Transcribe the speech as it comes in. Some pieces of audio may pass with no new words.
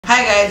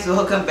Hi guys,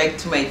 welcome back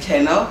to my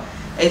channel.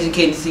 As you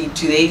can see,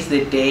 today is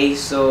the day.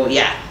 So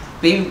yeah,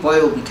 baby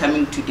boy will be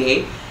coming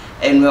today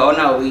and we're on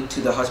our way to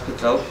the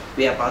hospital.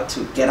 We're about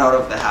to get out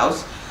of the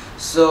house.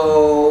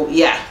 So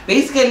yeah,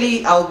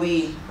 basically I'll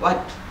be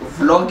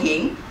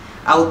vlogging.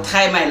 I'll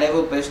try my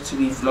level best to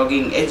be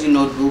vlogging. As you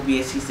know, it will be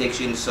a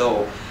C-section,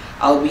 so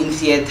I'll be in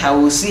theater.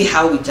 We'll see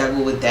how we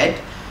juggle with that.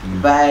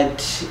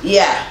 But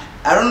yeah,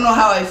 I don't know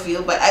how I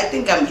feel, but I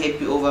think I'm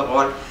happy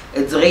overall.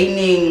 It's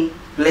raining,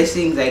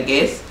 blessings I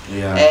guess.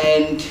 Yeah.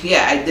 And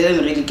yeah, I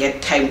didn't really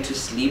get time to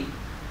sleep.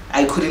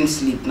 I couldn't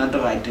sleep, not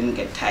that I didn't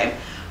get time,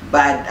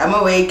 but I'm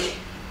awake.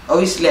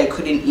 Obviously I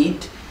couldn't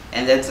eat,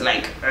 and that's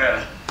like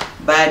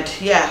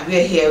but yeah,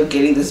 we're here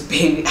getting this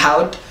baby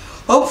out.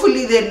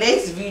 Hopefully the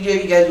next video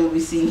you guys will be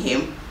seeing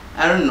him.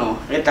 I don't know,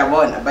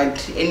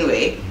 but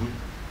anyway,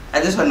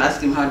 I just want to ask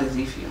him, how does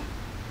he feel?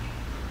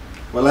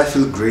 Well, I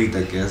feel great,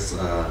 I guess.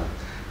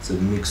 It's a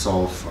mix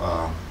of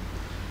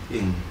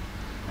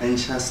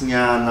anxious,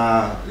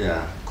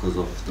 yeah, because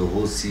of the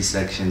whole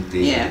C-section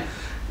thing, Yeah.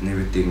 and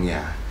everything,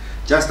 yeah.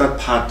 Just that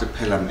part,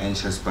 I'm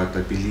anxious, but I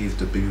believe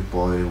the baby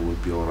boy will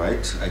be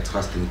alright. I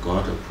trust in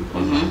God, I put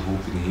all my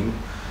hope in Him.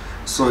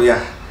 So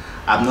yeah,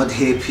 I'm not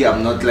happy,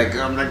 I'm like,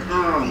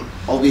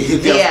 I'll be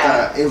happy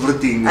after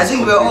everything. I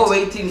think we're all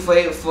waiting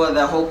for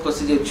the whole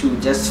procedure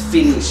to just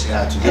finish.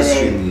 Yeah, to just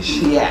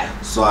finish.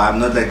 Yeah. So I'm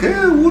not like,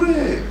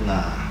 hooray.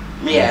 Nah.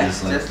 Yeah,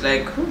 It's just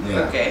like, yeah.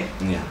 okay.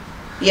 Yeah.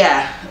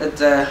 Yeah,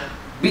 it's a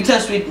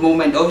bittersweet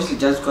moment, obviously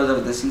just because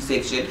of the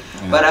C-section.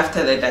 Yeah. But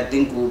after that, I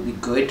think we'll be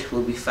good,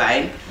 we'll be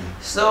fine.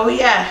 So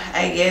yeah,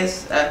 I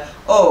guess,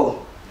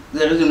 oh,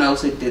 the reason I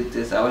also did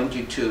this, I want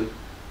you to,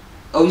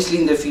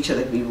 obviously in the future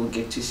that we will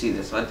get to see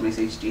this, what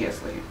message do you have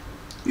for him?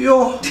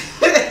 Yo, you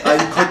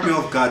caught me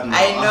off guard now.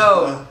 I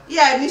know.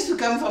 Yeah, it needs to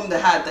come from the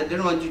heart. I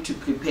don't want you to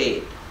prepare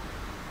it.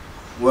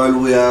 Well,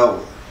 we are,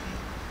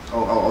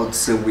 I would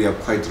say we are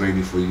quite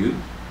ready for you.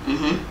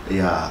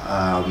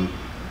 Yeah,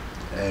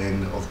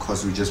 and of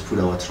course we just put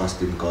our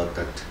trust in God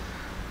that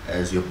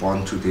as you're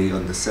born today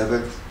on the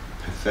 7th,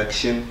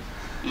 perfection,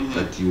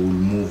 that you will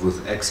move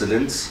with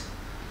excellence.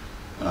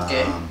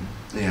 Okay.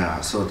 Yeah,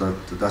 so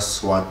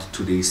that's what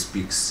today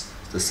speaks.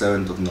 The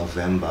 7th of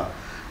November,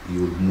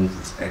 you will move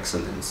with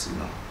excellence, you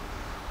know.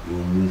 You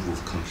will move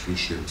with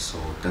completion. So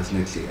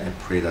definitely I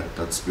pray that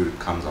that spirit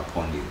comes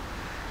upon you.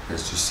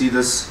 As you see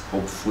this,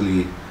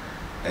 hopefully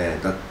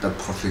that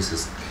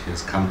prophecy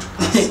has come to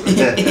pass.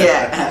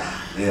 Yeah.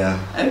 Yeah.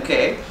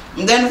 Okay.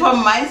 And then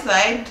from my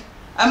side,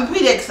 I'm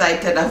pretty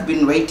excited. I've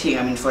been waiting.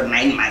 I mean, for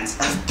 9 months,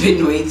 I've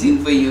been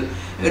waiting for you.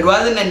 It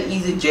wasn't an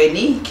easy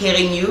journey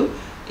carrying you.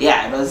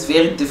 Yeah, it was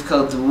very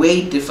difficult,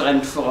 way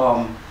different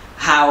from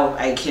how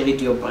I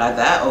carried your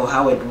brother or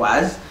how it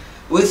was.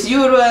 With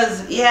you, it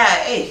was, yeah,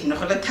 hey,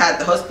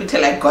 the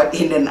hospital, I got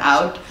in and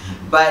out.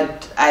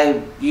 But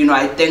I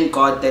thank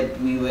God that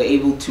we were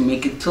able to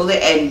make it till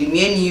the end.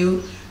 Me and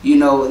you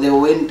know, there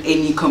weren't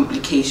any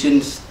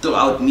complications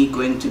throughout me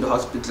going to the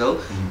hospital.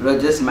 It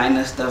was just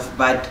minor stuff.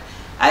 But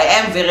I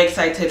am very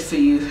excited for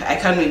you. I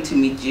can't wait to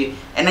meet you.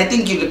 And I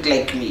think you look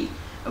like me.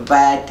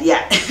 But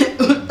yeah,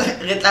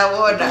 it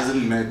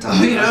doesn't matter.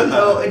 We don't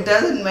know. It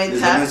doesn't matter.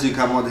 As long as you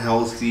come out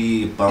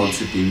healthy,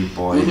 bouncy baby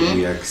boy,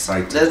 we are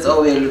excited. That's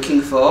all we're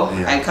looking for.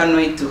 Yeah. I can't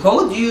wait to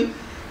hold you,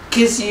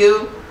 kiss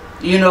you,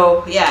 you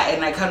know, yeah,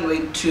 and I can't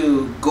wait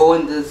to go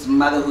on this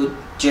motherhood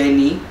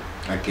journey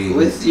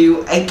with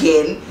you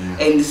again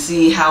and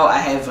see how I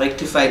have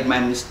rectified my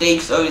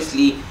mistakes.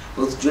 Obviously,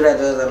 with Judah,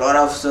 there's a lot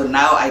of, so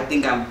now I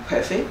think I'm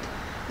perfect.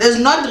 There's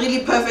not really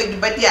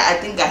perfect, but yeah, I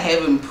think I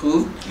have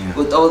improved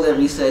with all the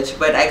research.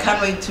 But I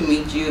can't wait to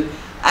meet you.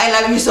 I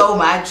love you so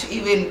much.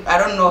 Even, I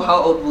don't know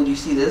how old will you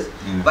see this,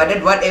 but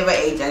at whatever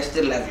age, I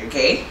still love you,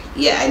 okay?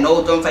 Yeah, I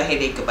know, don't find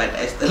headache, but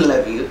I still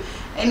love you.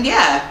 And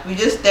yeah, we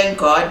just thank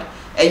God.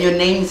 And your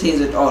name says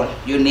it all.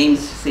 Your name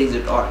says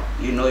it all.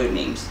 You know your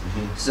names.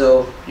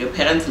 So your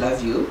parents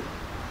love you.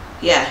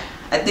 Yeah,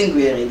 I think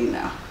we're ready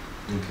now.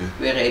 Okay.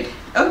 We're ready.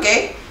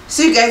 Okay.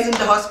 See you guys in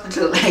the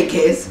hospital, I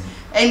guess.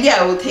 And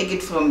yeah, we'll take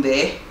it from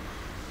there.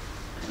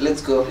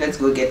 Let's go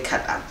get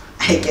cut up,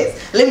 I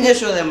guess. Let me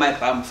just show them my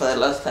bum for the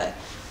last time.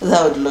 That's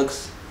how it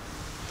looks.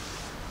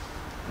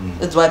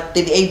 It's what,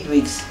 38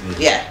 weeks.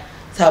 Yeah,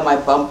 that's how my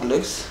bump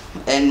looks.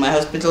 And my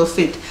hospital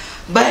fit.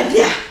 But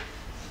yeah,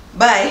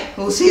 bye.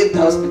 We'll see you at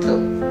the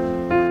hospital.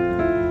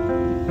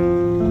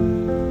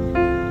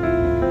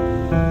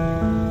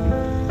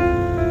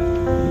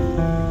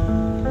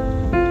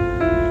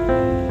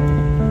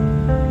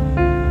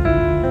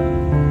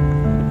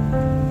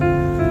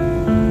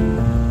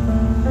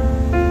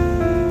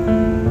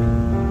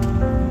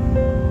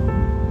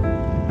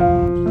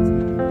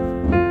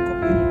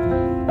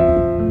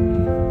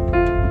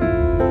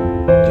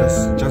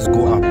 Just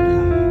go up.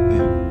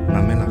 Yeah.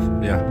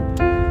 Yeah.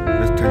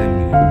 Just tell him.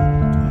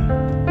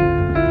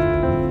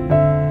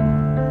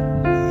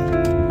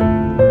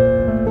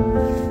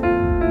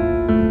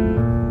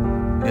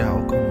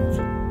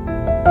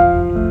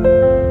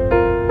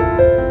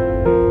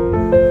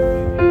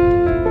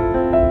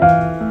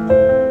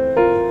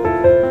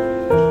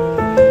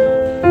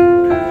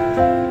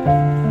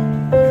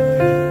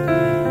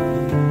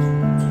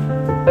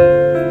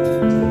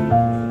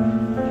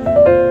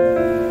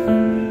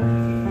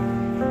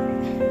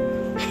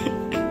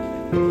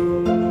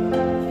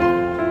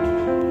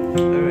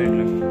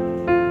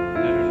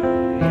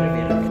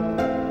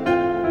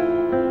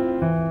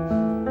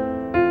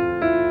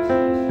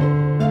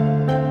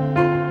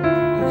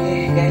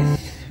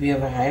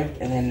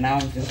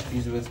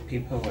 busy with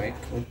paperwork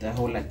with the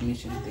whole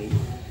admission thing.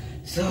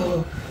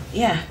 So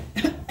yeah,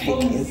 I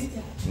guess.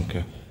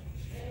 Okay.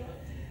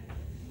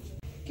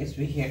 Guess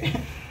we're here.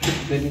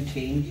 Gonna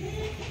change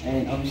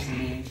and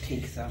obviously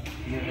take some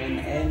urine,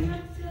 and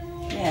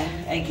yeah,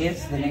 I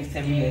guess the next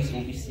time you guys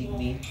will be seeing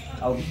me,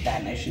 I'll be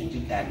done. I should be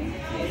done in the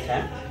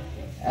theater.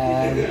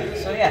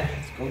 So yeah,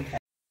 let's go time.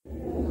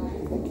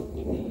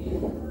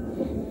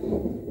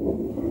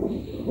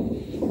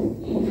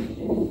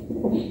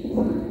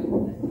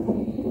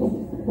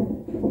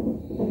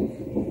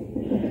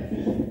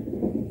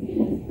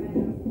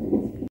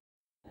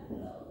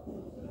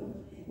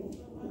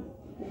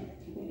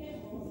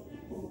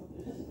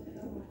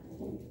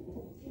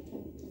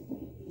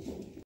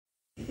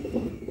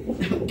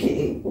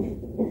 Okay,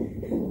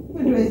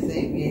 what do I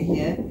say? We're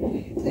here.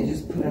 So I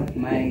just put up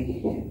my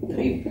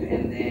drip,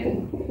 and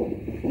then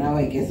now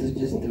I guess it's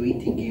just the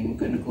waiting game. We're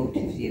gonna go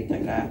to theater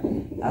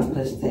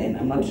 10:30.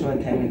 I'm not sure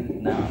what time it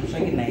is now. I'm sure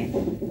it's 9.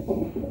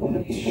 I'm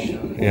not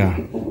sure. Yeah.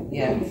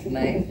 Yeah, it's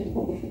 9.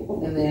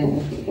 And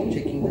then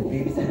checking the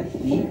baby's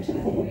heartbeat.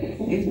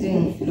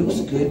 Everything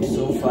looks good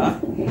so far.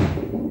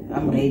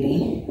 I'm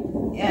ready.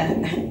 Yeah.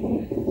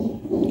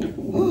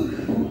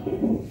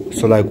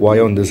 So like, why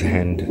on this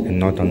hand and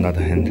not on the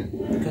other hand?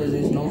 Because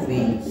there's no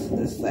veins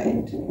this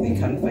side. We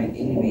can't find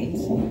any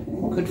veins.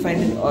 Could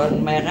find it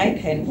on my right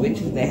hand, which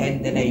is the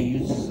hand that I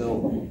use.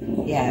 So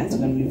yeah, it's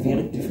going to be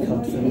very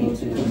difficult for me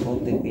to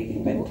hold the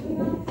baby. But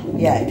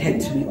yeah, it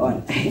had to be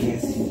on, I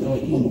guess. Or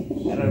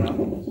in. I don't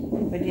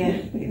know. But yeah,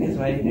 it is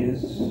what it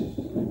is.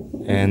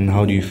 And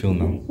how do you feel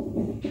now?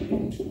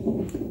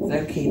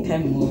 It's okay,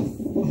 time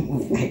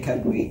move. I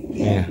can't wait.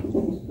 Yeah.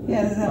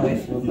 Yeah, that's how I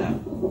feel now.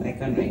 I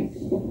can't wait.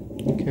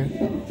 Okay.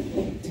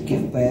 To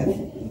give birth.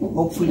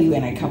 Hopefully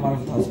when I come out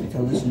of the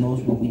hospital, this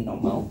nose will be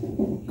normal.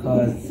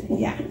 Because,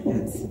 yeah,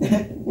 it's,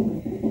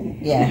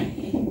 yeah,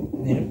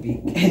 very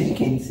big, as you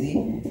can see.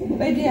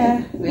 But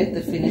yeah, we're at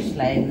the finish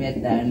line, we're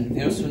done.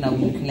 Very soon I'll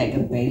be looking like a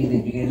baby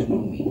that you guys know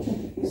me.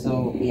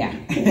 So, yeah.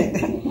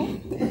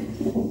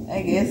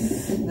 I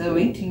guess the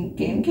waiting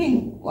game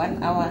king.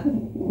 1 hour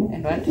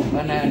and what?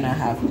 1 hour and a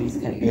half,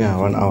 basically. Yeah,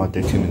 1 hour,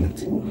 30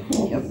 minutes.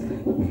 Yep.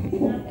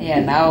 Yeah,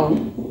 now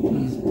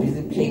he's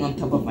busy playing on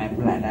top of my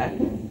bladder,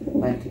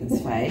 but it's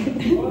fine.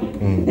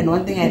 And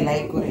one thing I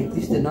like, or at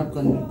least they're not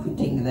going to be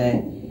putting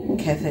the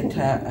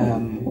catheter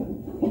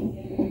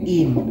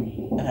in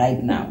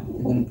right now.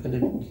 They're going to put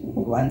it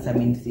once I'm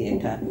in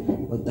theater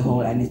with the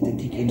whole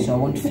anesthetic in, so I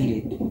won't feel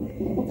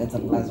it. That's a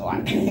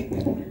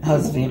 +1. I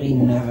was very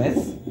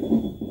nervous.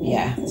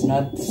 Yeah, it's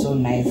not so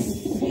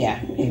nice, yeah,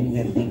 having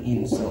that thing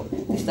in, so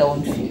at least I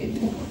won't feel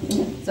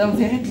it. So I'm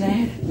very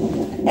glad,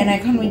 and I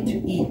can't wait to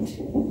eat.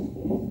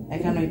 I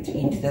can't wait to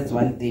eat, that's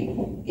one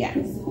thing. Yeah,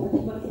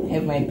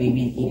 have my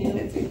baby and eat,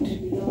 that's it.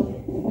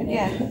 But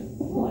yeah,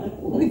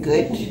 we're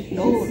good.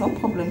 No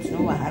problems, no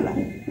wahala.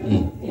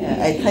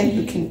 Yeah, I tried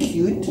looking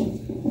cute.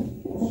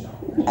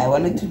 I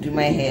wanted to do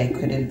my hair, I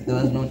couldn't, there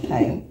was no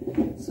time.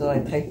 So I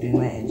tried doing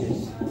my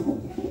edges.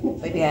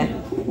 But yeah,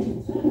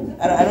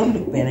 I don't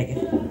look bad, I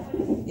guess.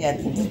 Yeah,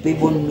 this baby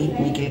won't meet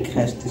Miguel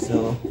crushed,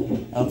 so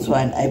that's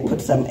why I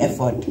put some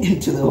effort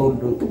into the whole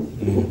look.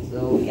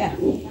 So yeah.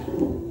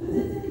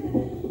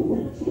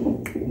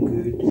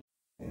 Good.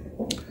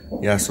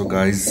 Yeah, so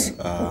guys,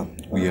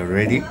 we are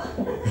ready.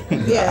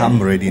 Yeah.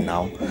 I'm ready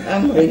now.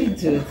 I'm ready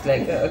to, it's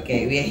like,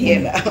 okay, we're here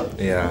now.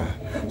 Yeah,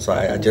 so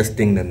I just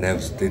think the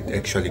nerves did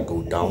actually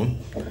go down.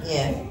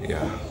 Yeah.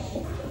 Yeah.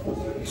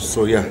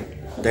 So yeah,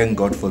 thank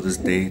God for this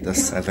day, the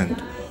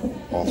 7th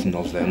of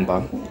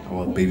November.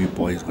 Our baby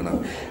boy is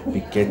gonna be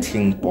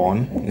getting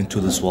born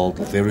into this world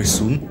very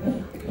soon.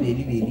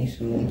 Very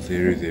soon.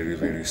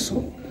 Very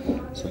soon.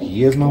 So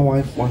here's my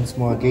wife once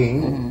more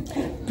again.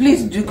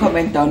 Please do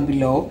comment down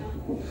below.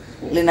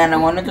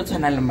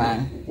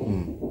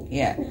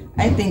 Yeah,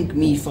 I think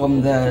me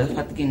from the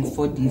fucking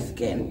 4D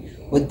scan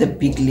with the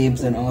big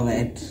lips and all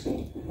that.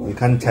 You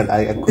can't tell.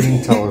 I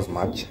couldn't tell as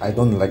much. I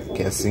don't like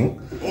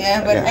guessing.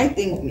 Yeah, but yeah. I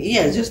think,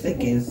 yeah, just a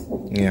guess.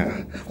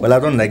 Yeah. Well, I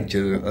don't like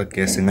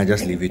guessing. I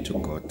just leave it to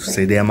God to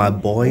say they are my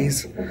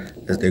boys.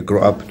 As they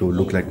grow up to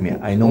look like me.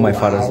 I know my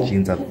father's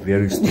genes are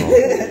very strong.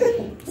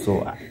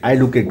 So I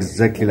look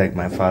exactly like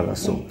my father.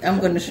 So I'm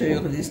going to show you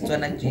these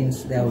Tswana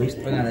jeans. They are way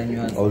stronger than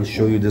yours. I'll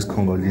show you this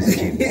Congolese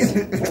jeans.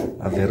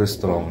 Are very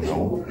strong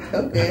now.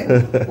 Okay.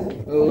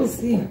 We'll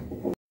see.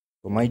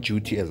 So my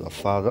duty as a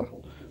father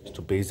is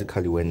to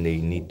basically, when they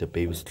need the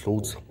baby's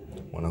clothes,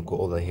 when I go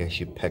over here,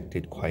 she packed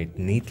it quite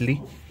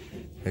neatly.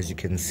 As you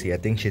can see, I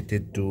think she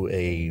did do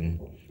a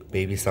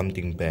baby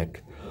something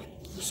bag.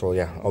 So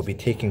yeah, I'll be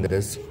taking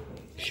this.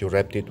 She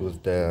wrapped it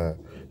with the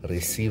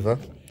receiver.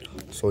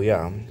 So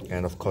yeah,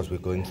 and of course we're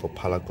going for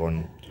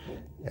Palagon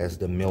as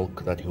the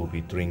milk that he'll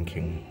be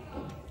drinking.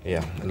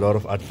 Yeah, a lot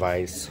of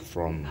advice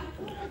from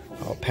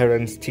our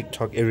parents,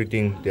 TikTok,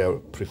 everything, they're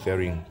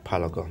preferring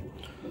Palagon.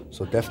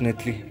 So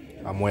definitely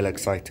I'm well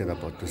excited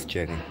about this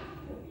journey.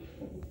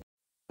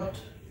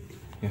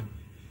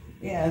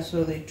 Yeah,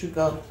 so they took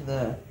out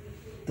the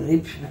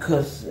drip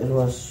because it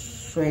was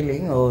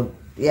swelling, or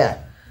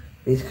yeah,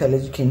 Basically,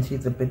 as you can see,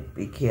 it's a bit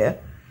big here.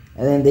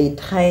 And then they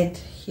tied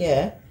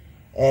here,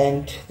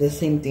 and the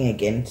same thing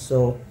again.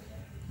 So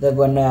they're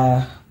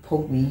gonna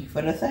poke me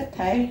for the third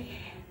time.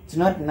 It's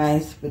not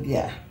nice, but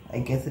yeah, I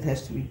guess it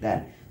has to be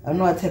done. I don't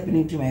know what's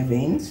happening to my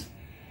veins.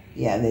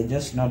 Yeah, they're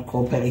just not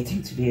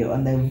cooperating today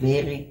on the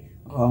very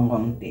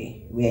wrong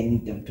day where I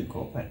need them to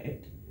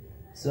cooperate.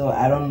 So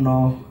I don't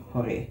know,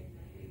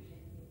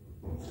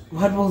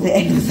 what will the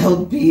end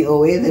result be, or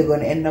where they're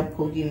gonna end up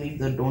poking me if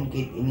they don't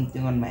get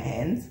anything on my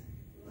hands.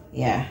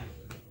 Yeah,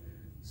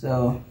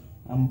 so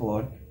I'm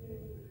bored.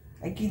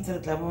 I can't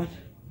tell what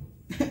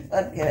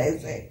can I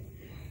say?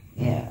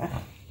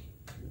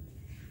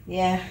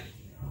 Yeah,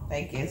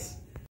 I guess.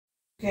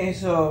 Okay,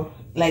 so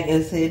like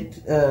I said,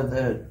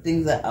 the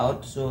things are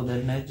out, so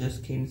the nurse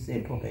just came and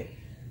said, okay,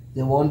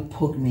 they won't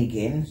poke me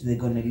again, so they're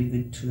gonna leave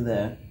it to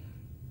the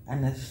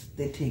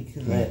anesthetic,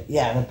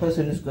 the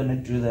person who's gonna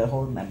do the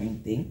whole numbing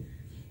thing.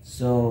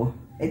 So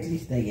at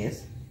least I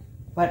guess,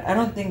 but I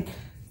don't think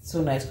it's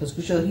so nice because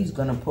Kushal, he's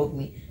gonna poke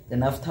me,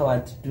 then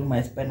afterwards do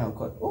my spinal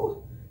cord.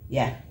 Oh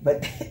yeah,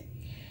 but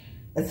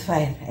it's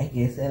fine, I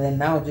guess. And then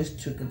now I just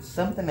took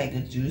something like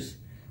a juice,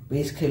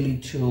 basically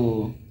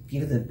to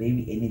give the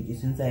baby energy,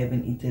 since I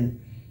haven't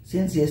eaten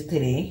since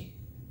yesterday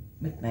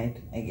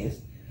midnight, I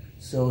guess.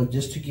 So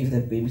just to give the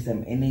baby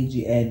some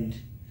energy, and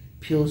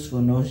pills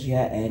for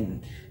nausea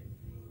and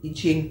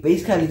itching,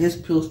 basically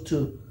just pills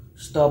to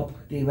stop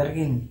the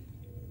working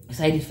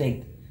side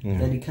effect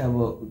that they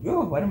cover.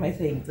 What am I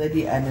saying?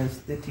 The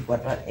anesthetic,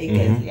 what I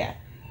guess, yeah.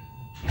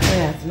 So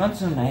yeah, it's not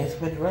so nice,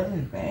 but it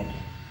wasn't bad.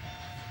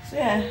 So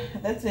yeah,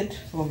 that's it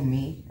from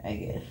me, I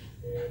guess.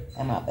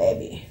 And my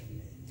baby.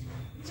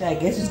 So I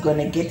guess he's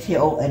gonna get here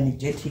all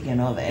energetic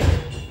and all that.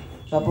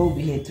 Papa will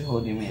be here to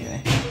hold him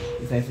anyway,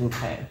 if I feel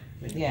tired.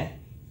 But yeah.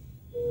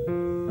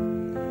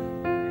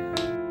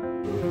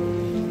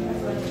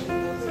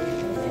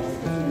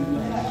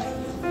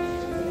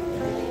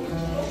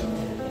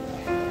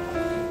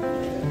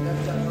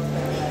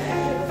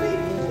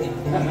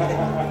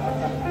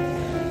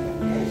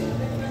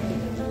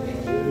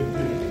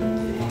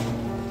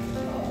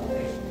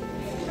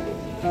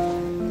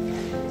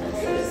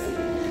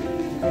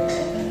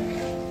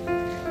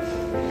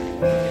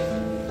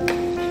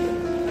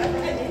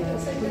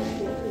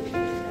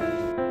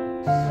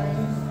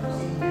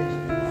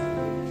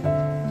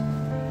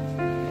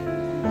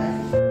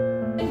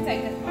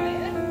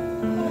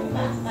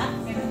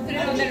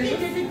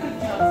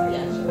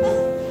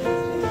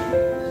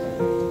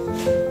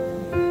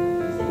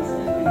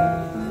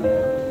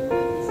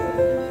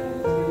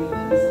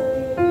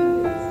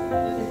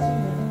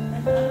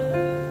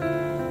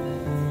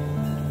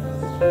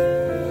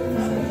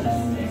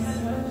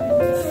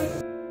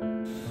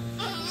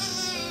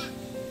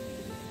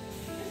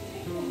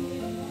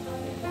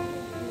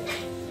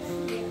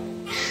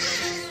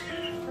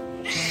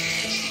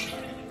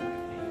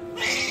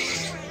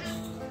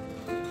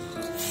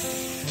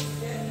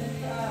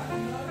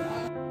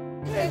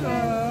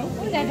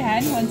 That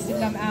hand wants to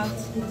come out.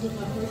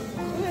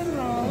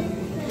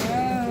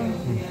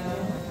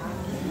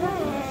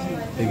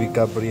 Baby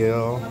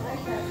Gabriel.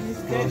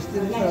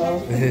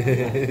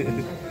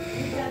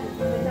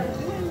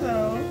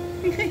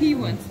 He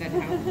wants that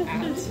hand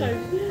out.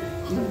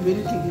 You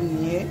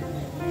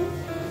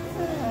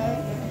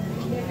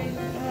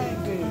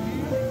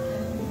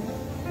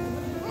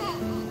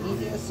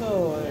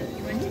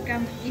want to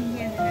come in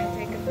here and then I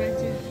take a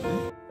photo?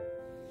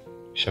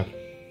 Sure.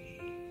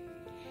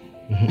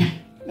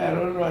 I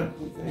don't know what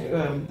to say.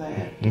 I'm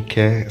tired.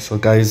 Okay, so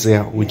guys,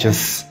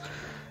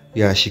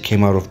 she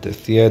came out of the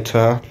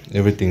theater.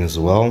 Everything is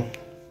well.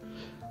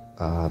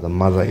 The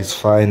mother is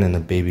fine and the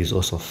baby is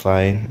also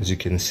fine. As you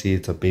can see,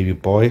 it's a baby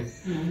boy,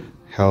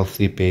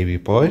 healthy baby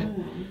boy.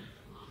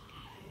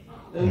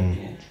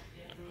 Okay.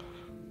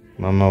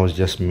 Mama was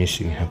just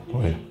missing her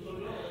boy.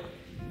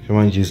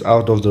 She's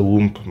out of the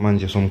womb.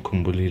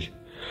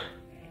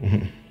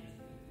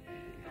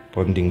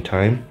 Bonding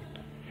time.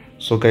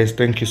 So guys,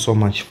 thank you so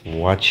much for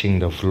watching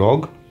the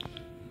vlog.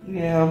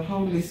 Yeah, I'll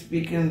probably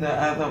speak in the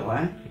other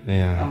one.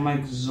 Yeah. I'm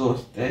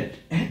exhausted.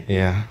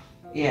 Yeah.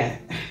 Yeah.